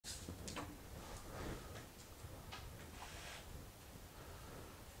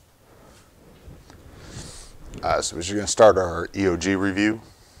So as you're going to start our EOG review,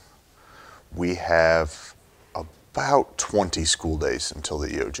 we have about 20 school days until the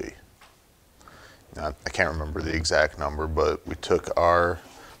EOG. Now, I can't remember the exact number, but we took our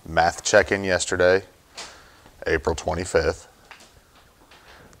math check-in yesterday, April 25th.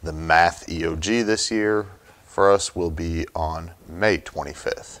 The math EOG this year for us will be on May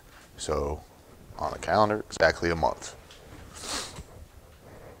 25th. So on the calendar, exactly a month.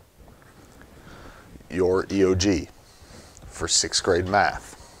 Your EOG for 6th grade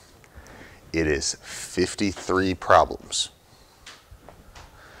math, it is 53 problems.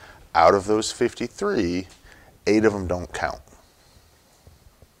 Out of those 53, 8 of them don't count.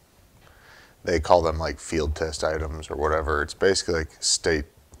 They call them like field test items or whatever. It's basically like state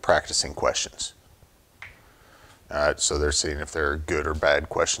practicing questions. All right, so they're seeing if they're good or bad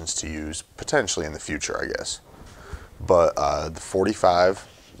questions to use potentially in the future, I guess. But the 45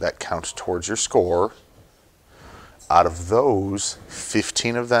 that counts towards your score, out of those,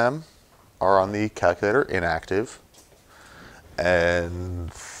 15 of them are on the calculator inactive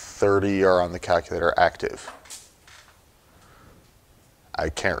and 30 are on the calculator active. I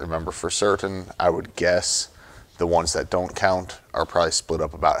can't remember for certain. I would guess the ones that don't count are probably split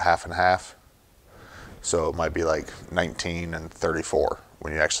up about half and half. So it might be like 19 and 34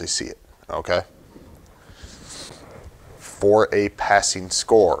 when you actually see it, okay? For a passing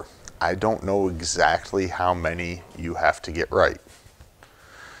score, I don't know exactly how many you have to get right.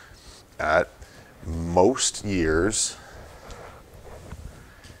 Most years,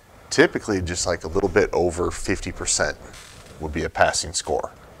 typically just like a little bit over 50% would be a passing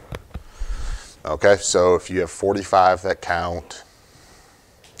score. Okay, so if you have 45 that count,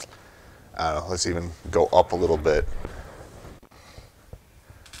 let's even go up a little bit.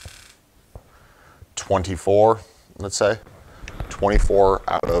 24, let's say. 24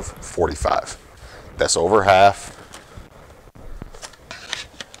 out of 45. That's over half.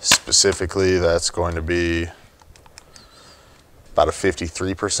 Specifically, that's going to be about a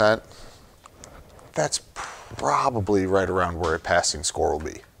 53%. That's probably right around where a passing score will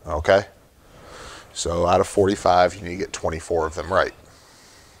be, okay? So out of 45, you need to get 24 of them right.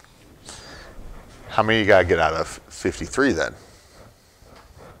 How many you gotta get out of 53 then?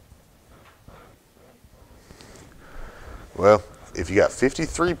 Well, if you got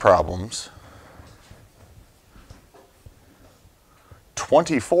 53 problems,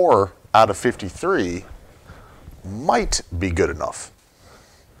 24 out of 53 might be good enough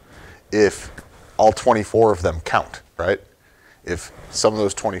if all 24 of them count, right? If some of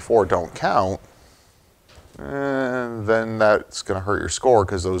those 24 don't count, then that's going to hurt your score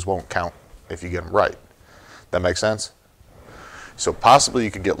because those won't count if you get them right. That makes sense? So possibly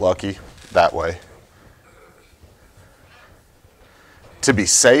you could get lucky that way. To be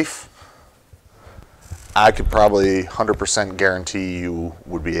safe, I could probably 100% guarantee you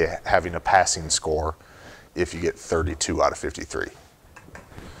would be having a passing score if you get 32 out of 53.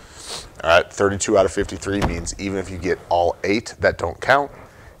 All right, 32 out of 53 means even if you get all 8 that don't count,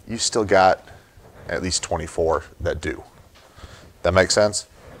 you still got at least 24 that do. That makes sense?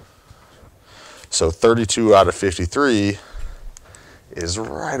 So 32 out of 53 is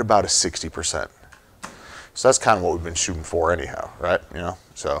right about a 60%. So that's kind of what we've been shooting for anyhow, right? You know,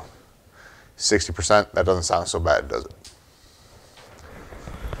 so 60%, that doesn't sound so bad, does it?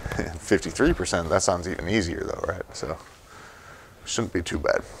 53%, that sounds even easier though, right? So shouldn't be too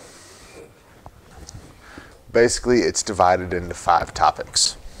bad. Basically, it's divided into 5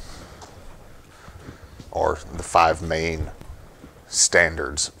 topics, or the 5 main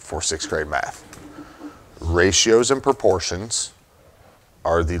standards for 6th grade math. Ratios and proportions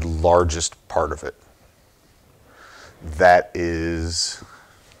are the largest part of it. That is,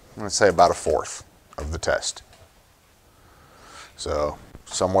 let's say, about a fourth of the test. So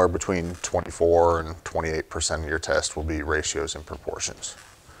somewhere between 24 and 28% of your test will be ratios and proportions.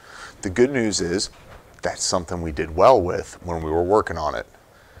 The good news is that's something we did well with when we were working on it.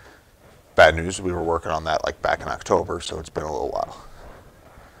 Bad news, we were working on that like back in October, so it's been a little while.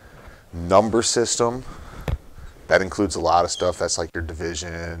 Number system, that includes a lot of stuff. That's like your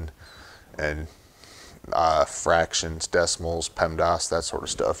division and fractions, decimals, PEMDAS, that sort of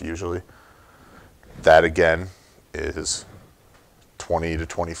stuff usually. That again is 20 to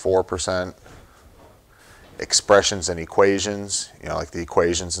 24%. Expressions and equations, you know, like the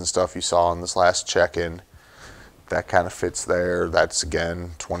equations and stuff you saw in this last check-in, that kind of fits there. That's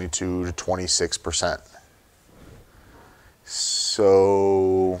again 22 to 26%.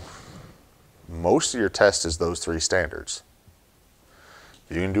 So most of your test is those 3 standards.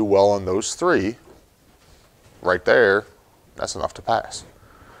 If you can do well on those 3, right there, that's enough to pass.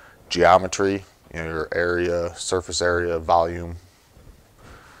 Geometry, You know, your area, surface area, volume,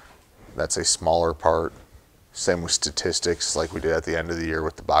 that's a smaller part. Same with statistics, like we did at the end of the year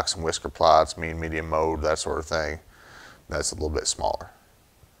with the box and whisker plots, mean, median, mode, that sort of thing. That's a little bit smaller.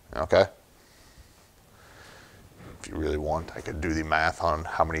 Okay? If you really want, I could do the math on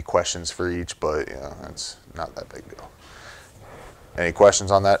how many questions for each, but you know, that's not that big a deal. Any questions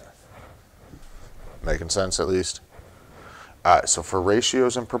on that? Making sense at least? All right, so for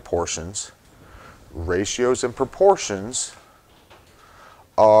ratios and proportions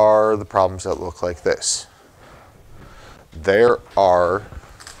are the problems that look like this. There are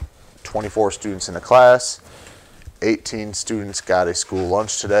 24 students in a class. 18 students got a school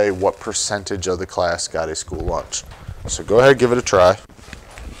lunch today. What percentage of the class got a school lunch? So go ahead, give it a try.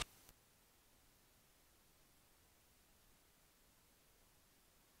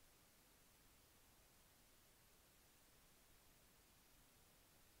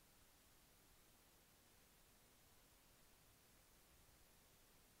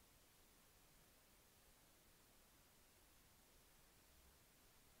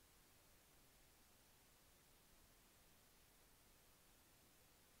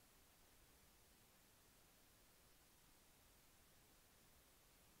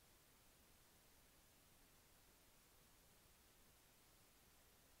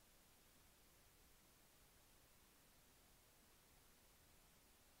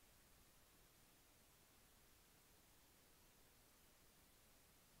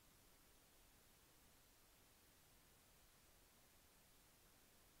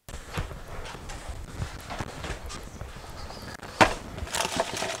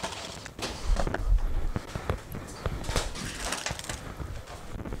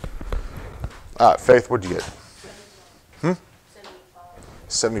 All right, Faith, what'd you get?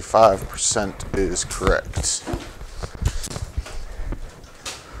 75% is correct.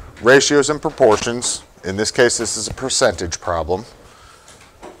 Ratios and proportions. In this case, this is a percentage problem.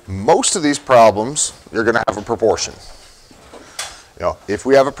 Most of these problems, you're going to have a proportion. You know, if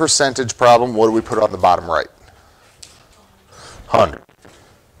we have a percentage problem, what do we put on the bottom right? 100.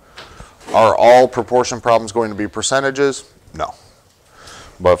 Are all proportion problems going to be percentages? No.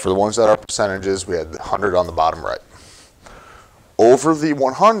 But for the ones that are percentages, we had 100 on the bottom right. Over the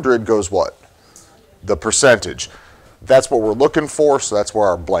 100 goes what? The percentage. That's what we're looking for, so that's where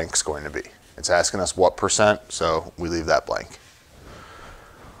our blank's going to be. It's asking us what percent, so we leave that blank.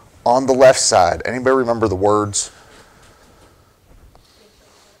 On the left side, anybody remember the words?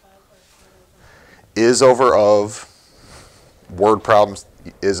 Is over of. Word problems,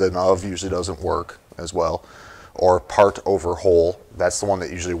 is and of usually doesn't work as well. Or part over whole, that's the one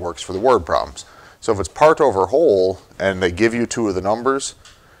that usually works for the word problems. So if it's part over whole and they give you two of the numbers,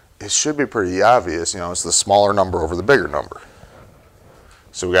 it should be pretty obvious, you know, it's the smaller number over the bigger number.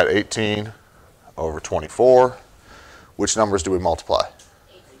 So we got 18 over 24. Which numbers do we multiply?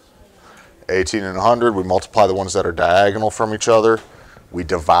 18 and 100, we multiply the ones that are diagonal from each other. We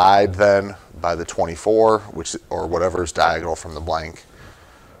divide then by the 24, which, or whatever is diagonal from the blank.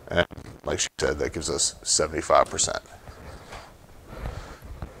 And like she said, that gives us 75%.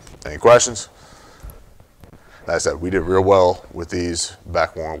 Any questions? Like I said, we did real well with these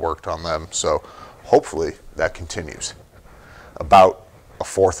back when we worked on them, so hopefully that continues. About a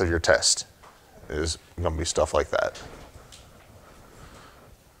fourth of your test is going to be stuff like that.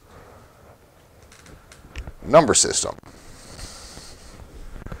 Number system.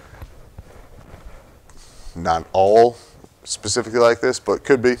 Not all specifically like this, but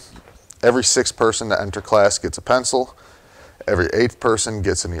could be. Every sixth person to enter class gets a pencil. Every eighth person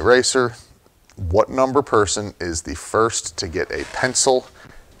gets an eraser. What number person is the first to get a pencil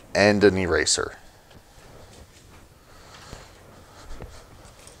and an eraser?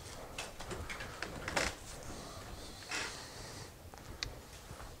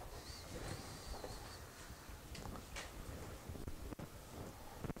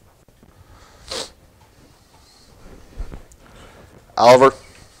 Oliver?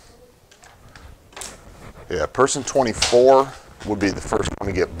 Yeah, person 24 would be the first one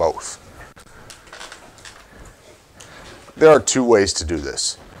to get both. There are two ways to do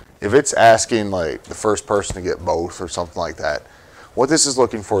this. If it's asking like the first person to get both or something like that, what this is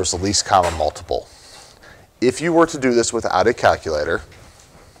looking for is the least common multiple. If you were to do this without a calculator,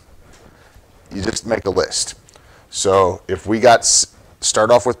 you just make a list. So if we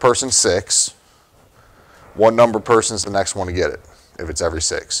start off with person 6, what number person is the next one to get it? If it's every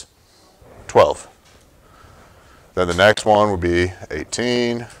 6, 12. Then the next one would be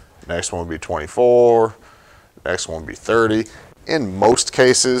 18, next one would be 24, next one would be 30. In most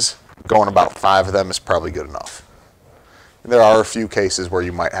cases, going about 5 of them is probably good enough. And there are a few cases where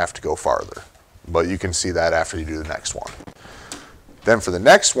you might have to go farther. but you can see that after you do the next one. Then for the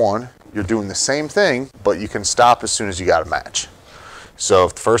next one, you're doing the same thing, but you can stop as soon as you got a match. So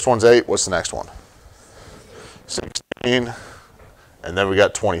if the first one's 8, what's the next one? 16, and then we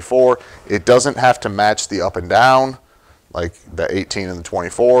got 24. It doesn't have to match the up and down, like the 18 and the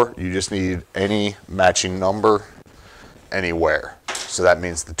 24. You just need any matching number anywhere. So that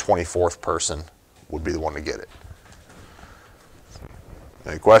means the 24th person would be the one to get it.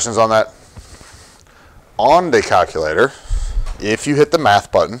 Any questions on that? On the calculator, if you hit the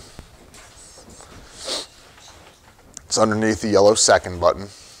math button, it's underneath the yellow second button.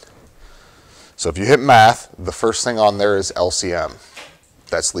 So if you hit math, the first thing on there is LCM.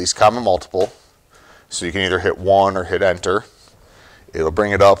 That's least common multiple. So you can either hit 1 or hit enter. It'll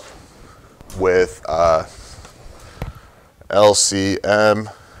bring it up with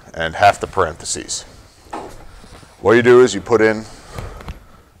LCM and half the parentheses. What you do is you put in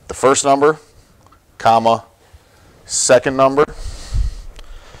the first number, comma, second number.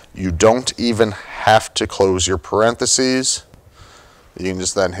 You don't even have to close your parentheses. You can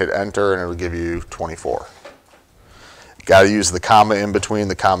just then hit enter and it'll give you 24. You got to use the comma in between.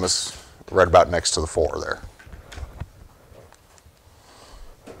 The comma's right about next to the 4 there.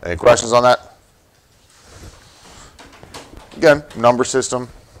 Any questions on that? Again, number system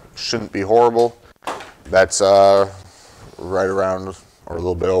shouldn't be horrible. That's right around or a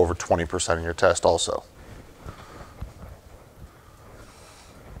little bit over 20% of your test also.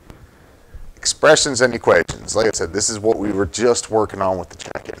 Expressions and equations. Like I said, this is what we were just working on with the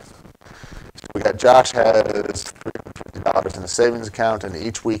check-in. So we got Josh has $350 in a savings account, and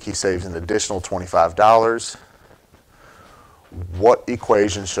each week he saves an additional $25. What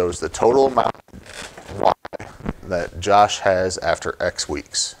equation shows the total amount Y that Josh has after X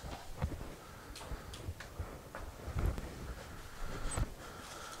weeks?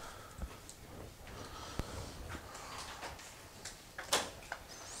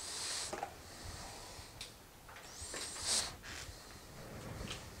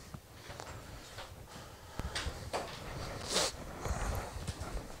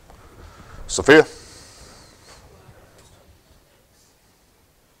 Sophia?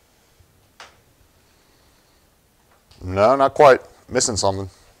 No, not quite. Missing something.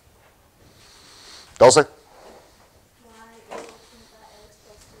 Dulce?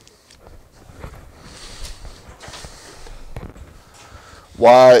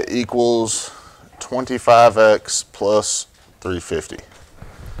 Y equals 25x plus 350.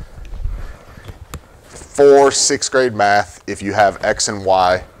 For 6th grade math, if you have x and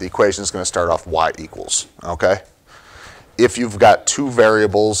y, the equation is going to start off y equals, okay? If you've got two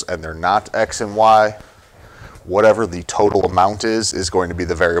variables and they're not x and y, whatever the total amount is going to be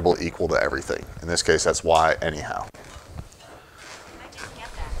the variable equal to everything. In this case, that's y anyhow.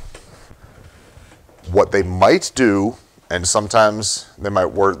 What they might do, and sometimes they might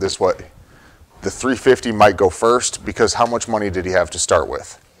word it this way, the 350 might go first because how much money did he have to start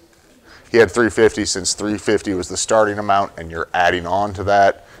with? He had 350. Since 350 was the starting amount and you're adding on to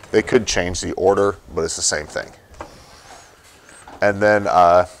that, they could change the order, but it's the same thing. And then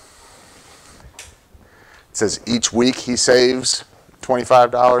it says each week he saves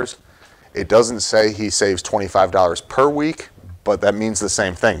 $25. It doesn't say he saves $25 per week, but that means the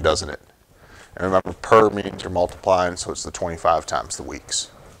same thing, doesn't it? And remember, per means you're multiplying, so it's the 25 times the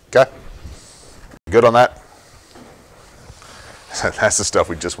weeks. Okay? Good on that? That's the stuff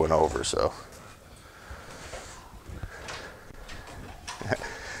we just went over, so.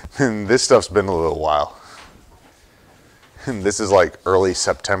 And this stuff's been a little while. And this is like early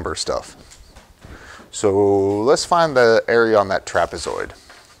September stuff. So let's find the area on that trapezoid.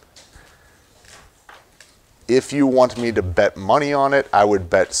 If you want me to bet money on it, I would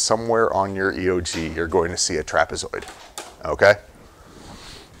bet somewhere on your EOG you're going to see a trapezoid, okay?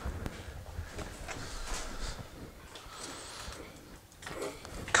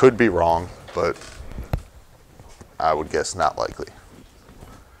 Could be wrong, but I would guess not likely.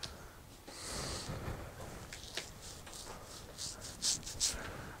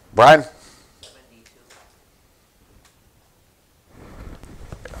 Brian?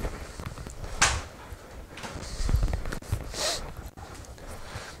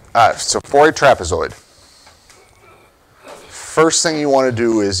 All right, so for a trapezoid, first thing you want to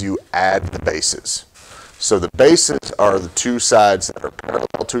do is you add the bases. So the bases are the two sides that are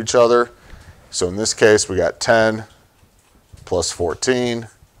parallel to each other. So in this case, we got 10 plus 14,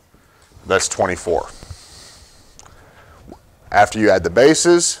 that's 24. After you add the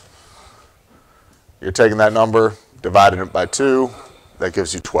bases, you're taking that number, dividing it by 2, that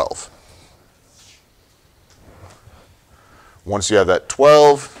gives you 12. Once you have that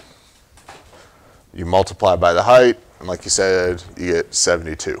 12, You multiply by the height, and like you said, you get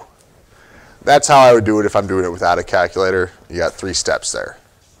 72. That's how I would do it if I'm doing it without a calculator. You got 3 steps there.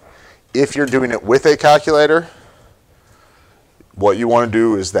 If you're doing it with a calculator, what you want to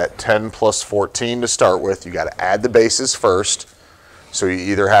do is that 10 plus 14 to start with. You got to add the bases first. So you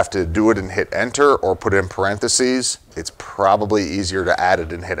either have to do it and hit enter or put it in parentheses. It's probably easier to add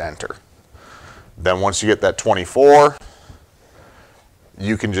it and hit enter. Then once you get that 24,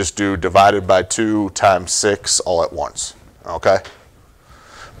 you can just do divided by 2 times 6 all at once, okay?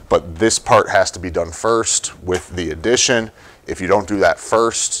 But this part has to be done first with the addition. If you don't do that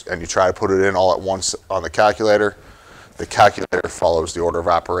first and you try to put it in all at once on the calculator follows the order of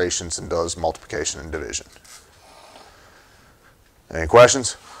operations and does multiplication and division. Any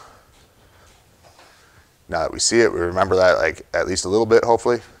questions? Now that we see it, we remember that like at least a little bit,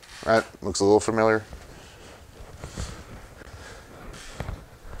 hopefully, right? Looks a little familiar.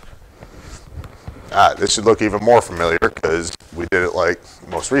 This should look even more familiar because we did it like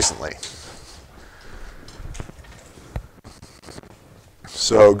most recently.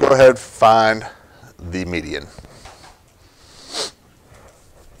 So go ahead, find the median.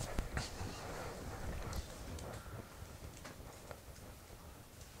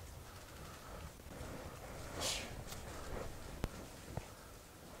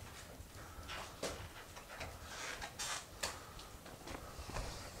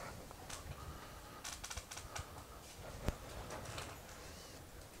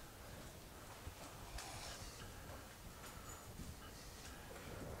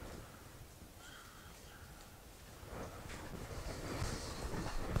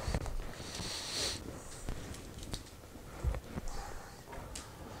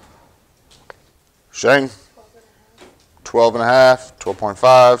 Shane? 12 and a half,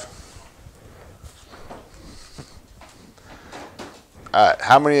 12.5. All right,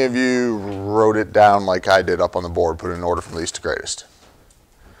 how many of you wrote it down like I did up on the board, put it in order from least to greatest?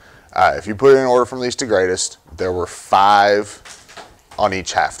 All right, if you put it in order from least to greatest, there were 5 on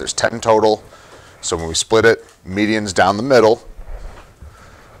each half. There's 10 total. So when we split it, median's down the middle.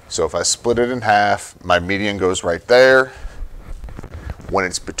 So if I split it in half, my median goes right there. When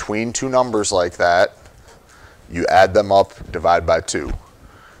it's between 2 numbers like that, you add them up, divide by 2.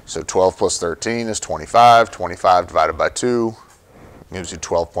 So 12 plus 13 is 25. 25 divided by 2 gives you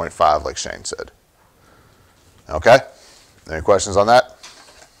 12.5 like Shane said. Okay? Any questions on that?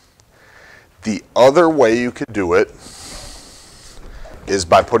 The other way you could do it is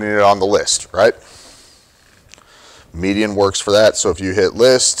by putting it on the list, right? Median works for that. So if you hit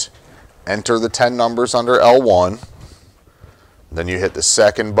list, enter the 10 numbers under L1, then you hit the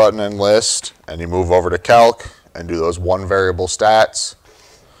second button in list and you move over to calc and do those 1 variable stats.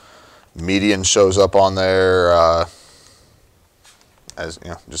 Median shows up on there as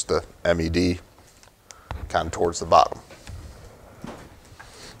you know, just the MED kind of towards the bottom.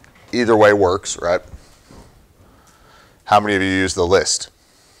 Either way works, right? How many of you use the list?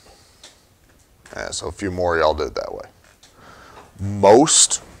 Yeah, so a few more of y'all did that way.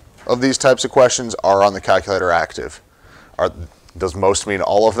 Most of these types of questions are on the calculator active. Does most mean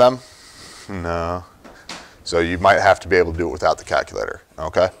all of them? No. So you might have to be able to do it without the calculator,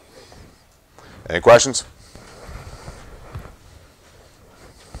 okay? Any questions?